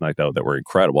blocks last night though that were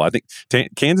incredible. I think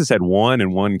Kansas had one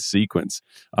in one sequence.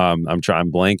 I'm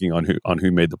blanking on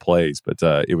who made the plays, but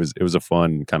it was a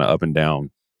fun kind of up and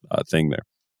down thing there.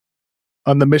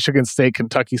 On the Michigan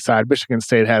State-Kentucky side, Michigan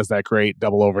State has that great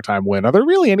double overtime win. Are there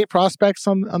really any prospects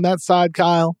on that side,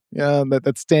 Kyle,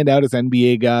 that stand out as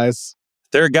NBA guys?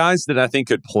 There are guys that I think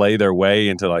could play their way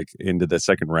into the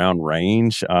second round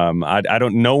range. I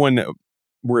don't. No one.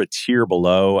 We're a tier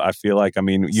below. I feel like. I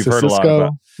mean, you've heard a lot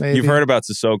about. Maybe. You've heard about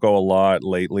Sissoko a lot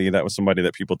lately. That was somebody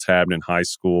that people tabbed in high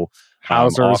school.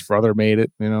 Hauser's brother made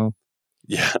it.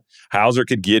 Yeah, Hauser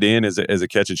could get in as a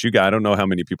catch and shoot guy. I don't know how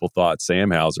many people thought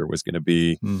Sam Hauser was going to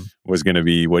be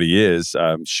what he is.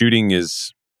 Shooting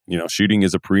is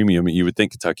a premium. You would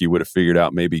think Kentucky would have figured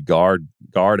out maybe guard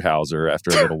Hauser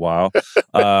after a little while.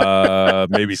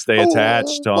 Maybe stay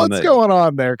attached on. What's going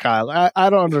on there, Kyle? I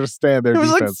don't understand their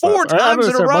defense. It was like 4 times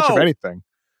in a row. Much of anything.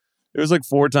 It was like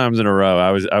 4 times in a row.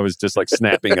 I was just like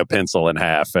snapping a pencil in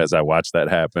half as I watched that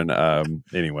happen.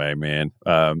 Anyway, man.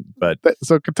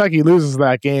 So Kentucky loses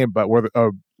that game, but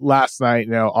last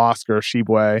night, Oscar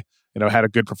Tshiebwe, had a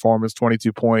good performance,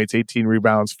 22 points, 18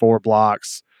 rebounds, 4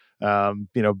 blocks.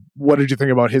 What did you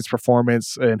think about his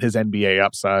performance and his NBA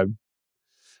upside?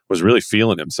 Was really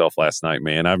feeling himself last night,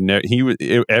 man.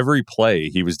 Every play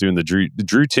he was doing the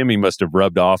Drew Timme must have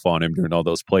rubbed off on him during all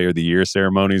those Player of the Year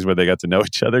ceremonies where they got to know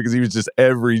each other, because he was just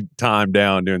every time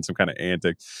down doing some kind of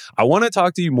antic. I want to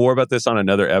talk to you more about this on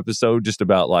another episode, just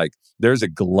about like there's a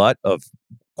glut of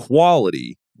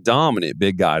quality, dominant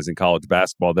big guys in college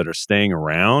basketball that are staying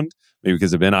around, maybe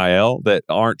because of NIL, that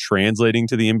aren't translating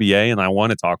to the NBA. And I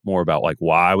want to talk more about like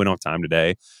why. We don't have time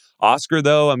today. Oscar,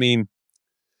 though, I mean,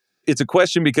 It's a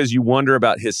question because you wonder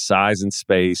about his size and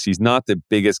space. He's not the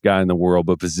biggest guy in the world,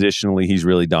 but positionally, he's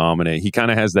really dominant. He kind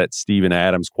of has that Steven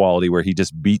Adams quality where he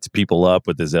just beats people up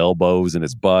with his elbows and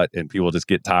his butt, and people just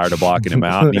get tired of blocking him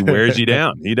out, and he wears you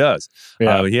down. He does.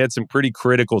 Yeah. He had some pretty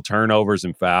critical turnovers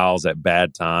and fouls at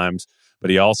bad times, but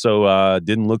he also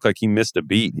didn't look like he missed a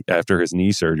beat after his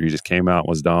knee surgery. He just came out and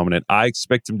was dominant. I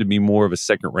expect him to be more of a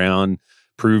second round,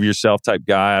 prove yourself type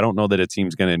guy. I don't know that a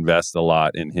team's going to invest a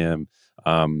lot in him.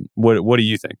 What do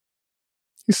you think?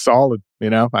 He's solid,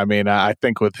 I mean, I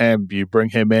think with him, you bring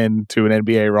him in to an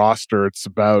NBA roster, it's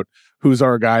about who's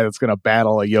our guy that's going to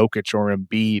battle a Jokic or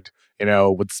Embiid,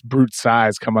 with brute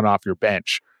size coming off your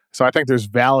bench. So I think there's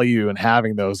value in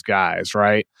having those guys,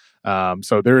 right?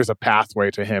 So there is a pathway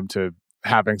to him to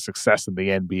having success in the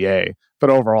NBA.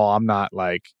 But overall, I'm not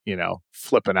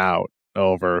flipping out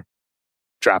over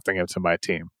drafting him to my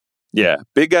team. Yeah,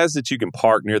 big guys that you can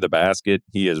park near the basket,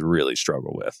 he has really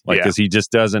struggled with. Because he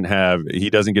just doesn't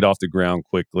get off the ground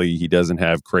quickly. He doesn't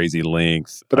have crazy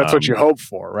length. But that's what you hope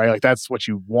for, right? Like that's what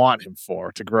you want him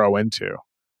for, to grow into.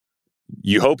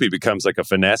 You hope he becomes like a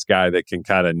finesse guy that can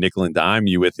kind of nickel and dime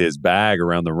you with his bag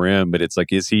around the rim. But it's like,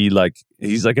 he's like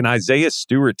an Isaiah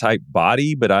Stewart type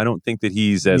body, but I don't think that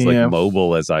he's as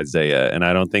mobile as Isaiah. And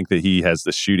I don't think that he has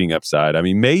the shooting upside. I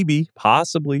mean, maybe,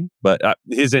 possibly, but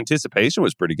his anticipation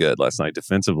was pretty good last night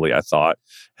defensively, I thought.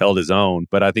 Held his own.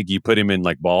 But I think you put him in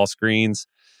like ball screens,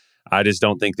 I just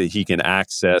don't think that he can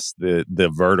access the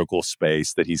vertical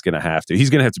space that he's going to have to. He's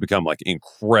going to have to become like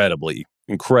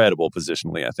incredible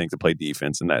positionally, I think, to play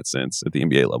defense in that sense at the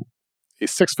NBA level.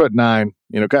 He's 6'9",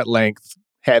 got length,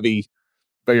 heavy,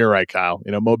 but you're right, Kyle.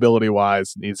 Mobility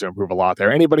wise, needs to improve a lot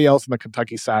there. Anybody else on the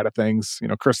Kentucky side of things?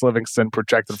 Chris Livingston,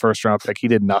 projected first round pick. He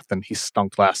did nothing. He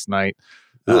stunk last night.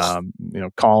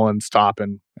 Collins,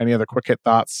 Toppin. Any other quick hit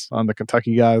thoughts on the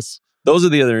Kentucky guys? Those are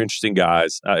the other interesting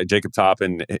guys. Jacob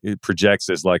Toppin projects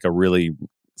as like a really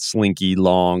slinky,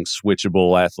 long,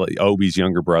 switchable athlete. Obi's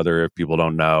younger brother, if people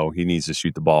don't know, he needs to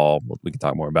shoot the ball. We can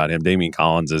talk more about him. Damian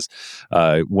Collins is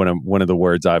one of the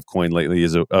words I've coined lately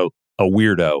is a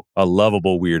weirdo, a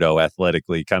lovable weirdo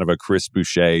athletically, kind of a Chris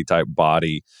Boucher type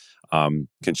body.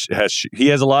 He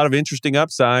has a lot of interesting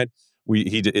upside.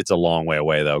 It's a long way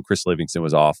away though. Chris Livingston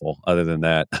was awful. Other than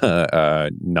that,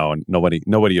 no,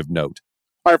 nobody of note.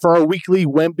 All right, for our weekly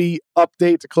Wemby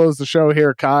update to close the show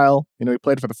here, Kyle. He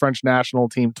played for the French national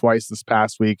team twice this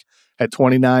past week, had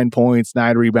 29 points,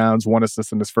 9 rebounds, 1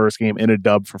 assist in his first game in a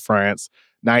dub for France,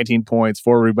 19 points,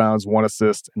 4 rebounds, 1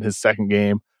 assist in his second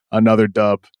game, another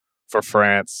dub for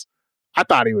France. I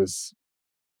thought he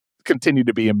continued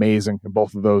to be amazing in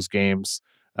both of those games.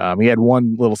 He had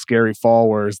one little scary fall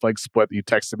where his leg split. You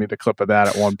texted me the clip of that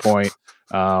at one point.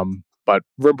 But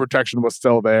rim protection was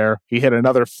still there. He hit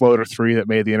another floater 3 that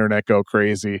made the internet go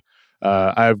crazy.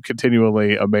 I'm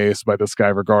continually amazed by this guy,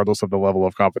 regardless of the level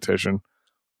of competition.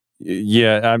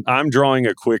 Yeah, I'm drawing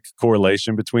a quick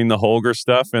correlation between the Holger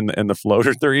stuff and the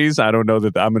floater 3s. I don't know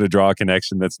that I'm going to draw a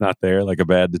connection that's not there, like a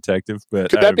bad detective.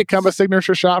 But could that become a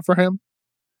signature shot for him?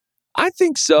 I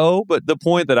think so, but the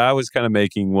point that I was kind of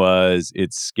making was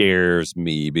it scares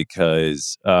me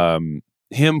because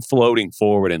him floating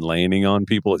forward and landing on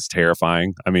people is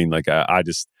terrifying. I mean, like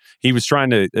he was trying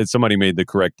to, somebody made the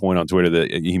correct point on Twitter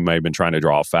that he may have been trying to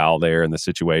draw a foul there in the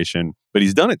situation, but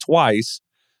he's done it twice.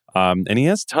 And he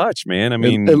has touch, man. I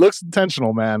mean, it looks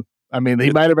intentional, man. I mean,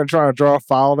 he might have been trying to draw a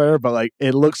foul there, but like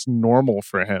it looks normal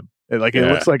for him. It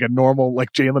looks like a normal,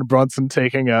 like Jalen Brunson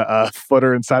taking a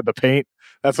footer inside the paint.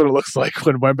 That's what it looks like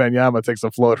when Wembanyama takes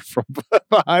a floater from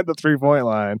behind the 3-point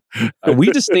line.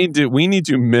 We need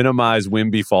to minimize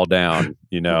Wemby fall down.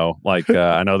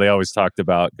 I know they always talked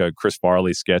about Chris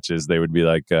Farley sketches. They would be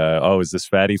like, is this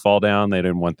fatty fall down? They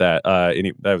didn't want that.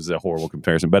 That was a horrible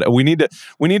comparison, but we need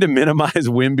to minimize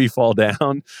Wemby fall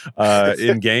down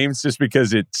in games just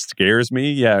because it scares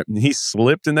me. Yeah. He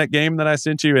slipped in that game that I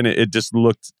sent you and it just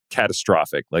looked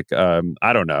catastrophic. Like,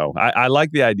 I don't know. I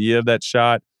like the idea of that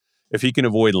shot. If he can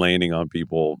avoid landing on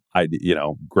people,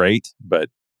 great. But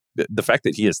the fact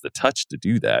that he has the touch to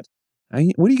do that,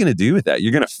 what are you going to do with that?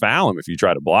 You're going to foul him if you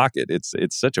try to block it. It's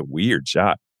such a weird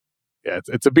shot. Yeah,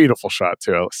 it's a beautiful shot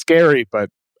too. Scary,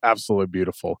 but absolutely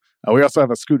beautiful. We also have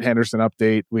a Scoot Henderson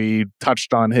update. We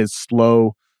touched on his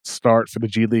slow start for the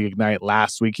G League Ignite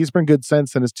last week. He's been good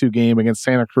since in his 2 game against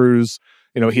Santa Cruz.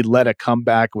 He led a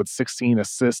comeback with 16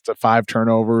 assists to 5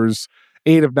 turnovers.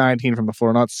 8 of 19 from the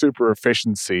floor, not super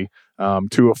efficiency,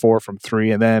 2 of 4 from 3.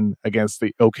 And then against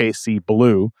the OKC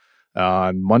Blue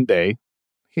on Monday,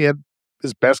 he had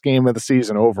his best game of the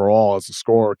season overall as a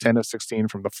scorer, 10 of 16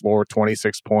 from the floor,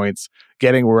 26 points,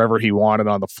 getting wherever he wanted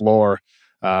on the floor.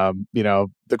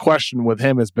 The question with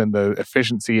him has been the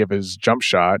efficiency of his jump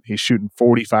shot. He's shooting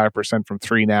 45% from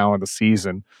three now in the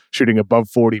season, shooting above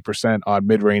 40% on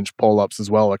mid-range pull-ups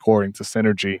as well, according to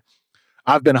Synergy.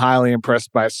 I've been highly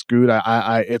impressed by Scoot.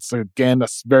 It's, again, a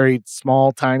very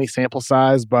small, tiny sample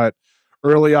size, but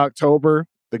early October,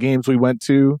 the games we went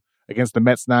to against the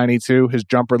Mets 92, his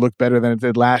jumper looked better than it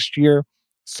did last year.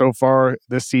 So far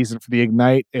this season for the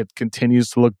Ignite, it continues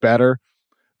to look better.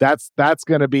 That's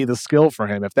going to be the skill for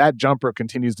him. If that jumper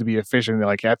continues to be efficient,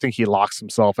 I think he locks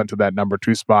himself into that number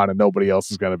 2 spot, and nobody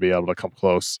else is going to be able to come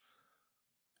close.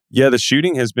 Yeah, the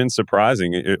shooting has been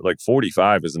surprising.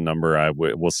 45 is a number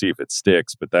we'll see if it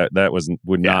sticks, but that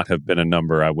would not have been a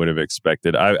number I would have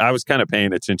expected. I was kind of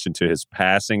paying attention to his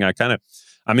passing.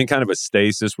 I'm in kind of a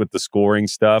stasis with the scoring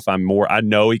stuff. I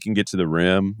know he can get to the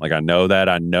rim. I know that.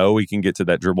 I know he can get to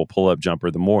that dribble pull-up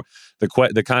jumper.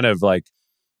 The kind of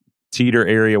teeter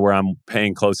area where I'm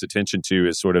paying close attention to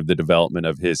is sort of the development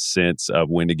of his sense of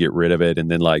when to get rid of it.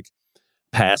 And then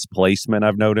pass placement,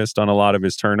 I've noticed on a lot of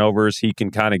his turnovers, he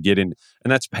can kind of get in,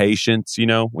 and that's patience,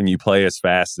 when you play as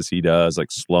fast as he does,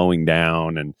 slowing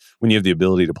down. And when you have the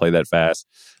ability to play that fast,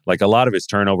 a lot of his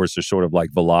turnovers are sort of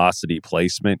velocity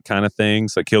placement kind of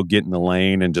things. He'll get in the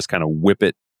lane and just kind of whip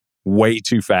it way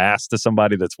too fast to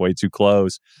somebody that's way too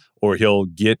close, or he'll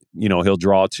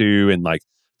draw two and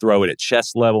throw it at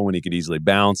chest level when he could easily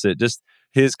bounce it. Just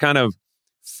his kind of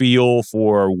feel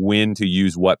for when to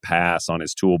use what pass on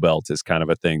his tool belt is kind of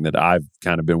a thing that I've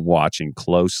kind of been watching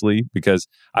closely, because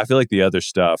I feel like the other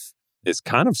stuff is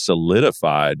kind of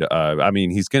solidified.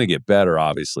 He's going to get better,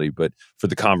 obviously, but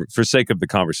for sake of the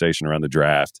conversation around the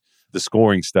draft, the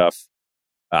scoring stuff,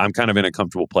 I'm kind of in a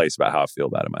comfortable place about how I feel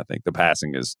about him. I think the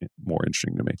passing is more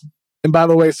interesting to me. And by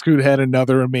the way, Scoot had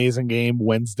another amazing game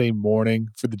Wednesday morning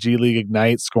for the G League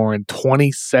Ignite, scoring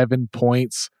 27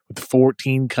 points with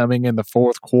 14 coming in the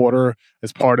fourth quarter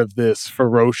as part of this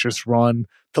ferocious run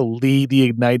to lead the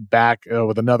Ignite back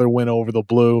with another win over the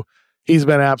Blue. He's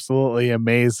been absolutely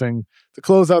amazing. To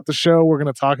close out the show, we're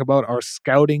going to talk about our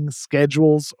scouting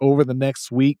schedules over the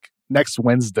next week. Next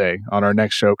Wednesday on our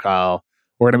next show, Kyle,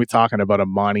 we're going to be talking about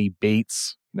Emoni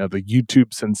Bates, the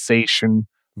YouTube sensation,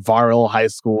 viral high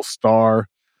school star,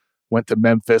 went to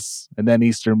Memphis and then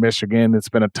Eastern Michigan. It's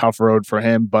been a tough road for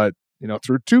him, but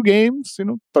through 2 games,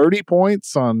 30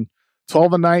 points on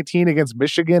 12-19 against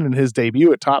Michigan in his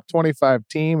debut, a top 25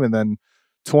 team, and then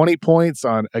 20 points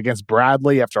against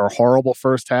Bradley after a horrible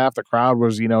first half. The crowd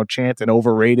was, chanting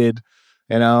overrated,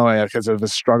 because of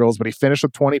his struggles, but he finished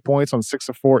with 20 points on 6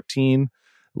 of 14.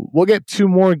 We'll get 2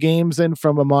 more games in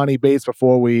from Emoni Bates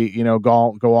before we,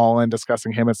 go all in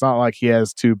discussing him. It's not like he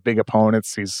has 2 big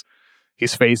opponents.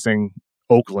 He's facing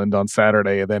Oakland on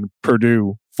Saturday and then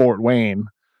Purdue, Fort Wayne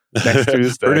next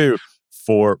Tuesday. Purdue,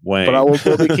 Fort Wayne. But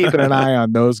we'll be keeping an eye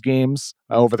on those games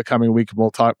over the coming week. We'll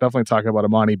definitely talk about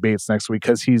Emoni Bates next week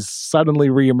because he's suddenly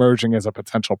reemerging as a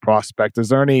potential prospect. Is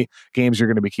there any games you're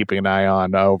going to be keeping an eye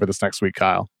on over this next week,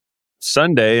 Kyle?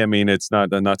 Sunday, it's not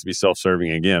to be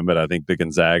self-serving again, but I think the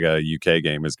Gonzaga UK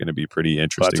game is going to be pretty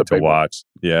interesting to watch.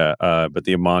 Yeah, but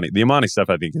the Emoni stuff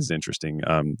I think is interesting,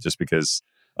 just because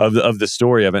of the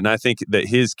story of it. And I think that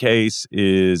his case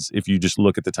is, if you just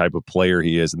look at the type of player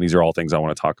he is, and these are all things I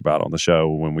want to talk about on the show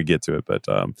when we get to it, but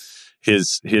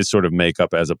his sort of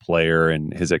makeup as a player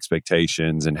and his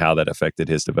expectations and how that affected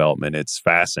his development, it's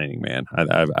fascinating, man.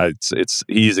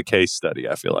 He's a case study,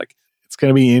 I feel like. It's going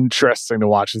to be interesting to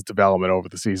watch his development over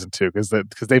the season too,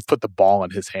 because they've put the ball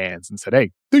in his hands and said,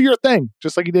 "Hey, do your thing,"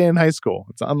 just like he did in high school.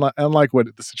 It's unlike what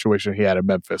the situation he had in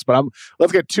Memphis. But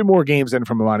let's get 2 more games in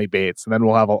from Emoni Bates, and then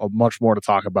we'll have a much more to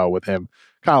talk about with him.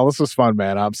 Kyle, this was fun,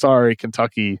 man. I'm sorry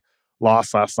Kentucky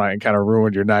lost last night and kind of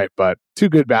ruined your night, but 2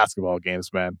 good basketball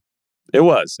games, man. It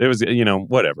was,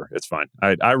 whatever. It's fine.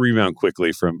 I rebound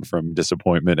quickly from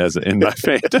disappointment in my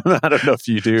fandom. I don't know if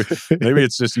you do. Maybe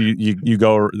it's just you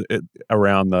go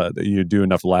around you do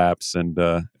enough laps and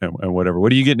whatever.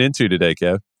 What are you getting into today,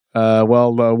 Kev?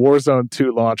 Warzone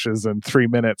 2 launches in 3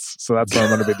 minutes, so that's what I'm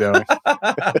going to be doing.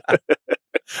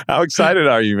 How excited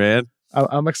are you, man?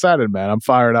 I'm excited, man. I'm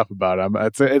fired up about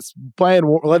it. It's playing.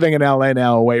 Living in LA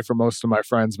now, away from most of my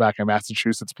friends back in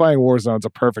Massachusetts. Playing Warzone's a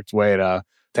perfect way to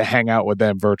hang out with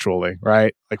them virtually,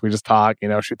 right? We just talk,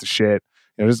 shoot the shit.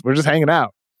 We're just hanging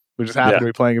out. We just happen to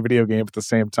be playing a video game at the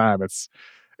same time. It's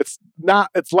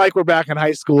like we're back in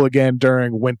high school again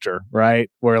during winter, right?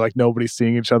 Where nobody's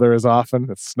seeing each other as often.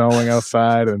 It's snowing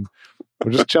outside and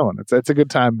we're just chilling. It's a good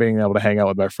time being able to hang out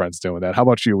with my friends doing that. How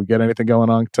about you? We get anything going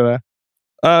on today?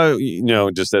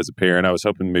 Just as a parent, I was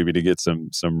hoping maybe to get some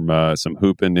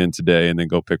hooping in today and then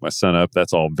go pick my son up.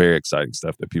 That's all very exciting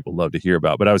stuff that people love to hear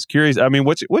about. But I was curious. I mean,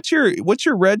 what's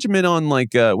your regimen on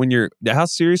how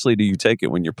seriously do you take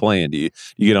it when you're playing? Do you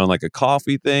get on like a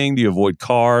coffee thing? Do you avoid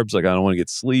carbs? Like I don't want to get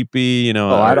sleepy.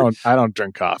 I don't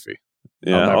drink coffee.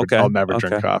 Yeah, I'll never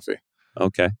drink coffee.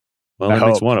 Okay. Well, that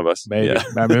makes one of us. Maybe. Yeah.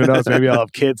 I mean, who knows? Maybe I'll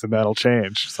have kids and that'll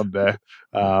change someday.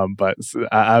 But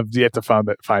I've yet to find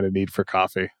a need for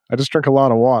coffee. I just drink a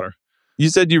lot of water. You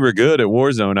said you were good at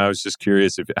Warzone. I was just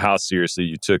curious how seriously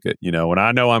you took it. When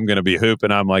I know I'm going to be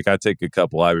hooping, I'm like, I take a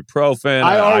couple ibuprofen.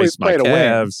 I always play to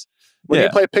win. When you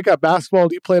play pickup basketball,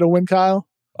 do you play to win, Kyle?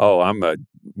 Oh, I'm a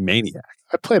maniac.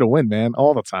 I play to win, man,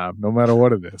 all the time, no matter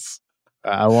what it is.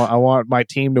 I want my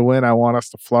team to win. I want us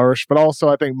to flourish. But also,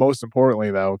 I think most importantly,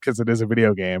 though, because it is a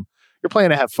video game, you're playing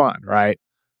to have fun, right?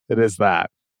 It is that.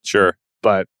 Sure.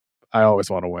 But I always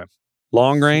want to win.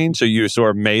 Long range? Are you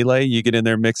sort of melee? You get in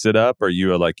there, mix it up? Or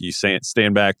you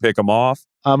stand back, pick them off?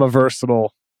 I'm a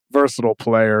versatile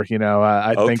player.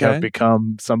 I think I've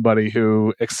become somebody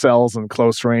who excels in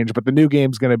close range. But the new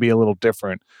game's going to be a little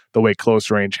different the way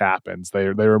close range happens. They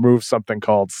remove something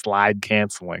called slide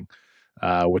canceling.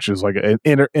 Which is like an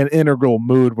integral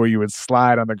mood where you would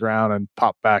slide on the ground and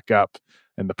pop back up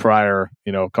in the prior,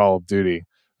 Call of Duty.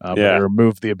 But they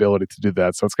removed the ability to do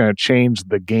that. So it's going to change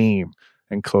the game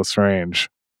in close range.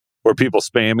 Were people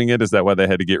spamming it? Is that why they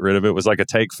had to get rid of it? It was like a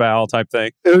take foul type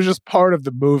thing? It was just part of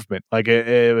the movement. Like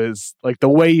it was like the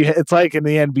way it's like in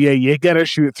the NBA, you got to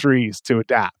shoot threes to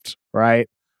adapt, right?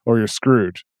 Or you're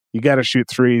screwed. You got to shoot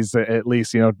threes at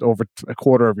least, over a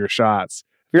quarter of your shots.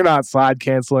 If you're not slide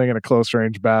canceling in a close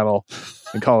range battle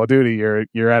in Call of Duty,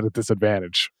 you're at a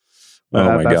disadvantage.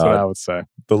 That's what I would say.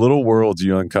 The little worlds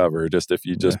you uncover if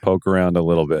you poke around a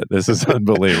little bit. This is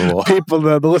unbelievable. People,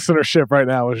 the listenership right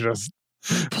now is just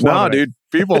plummeting. No, dude.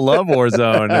 People love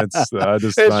Warzone. I just find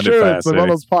it fascinating. It's one of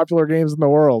those popular games in the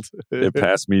world. It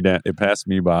passed me down. It passed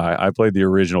me by. I played the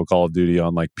original Call of Duty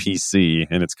on PC,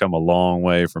 and it's come a long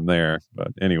way from there.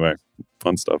 But anyway,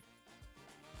 fun stuff.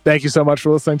 Thank you so much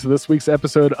for listening to this week's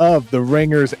episode of the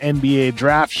Ringers NBA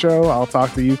Draft Show. I'll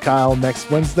talk to you, Kyle, next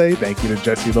Wednesday. Thank you to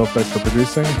Jesse Lopez for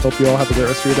producing. Hope you all have a great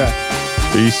rest of your day.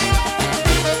 Peace.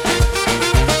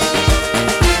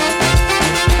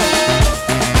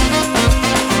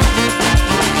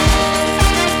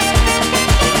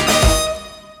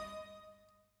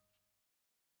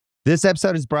 This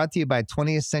episode is brought to you by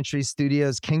 20th Century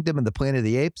Studios' Kingdom of the Planet of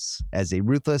the Apes. As a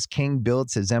ruthless king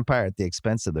builds his empire at the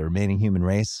expense of the remaining human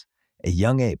race, a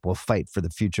young ape will fight for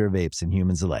the future of apes and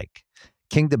humans alike.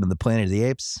 Kingdom of the Planet of the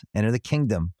Apes. Enter the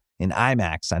kingdom in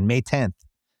IMAX on May 10th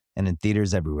and in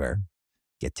theaters everywhere.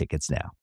 Get tickets now.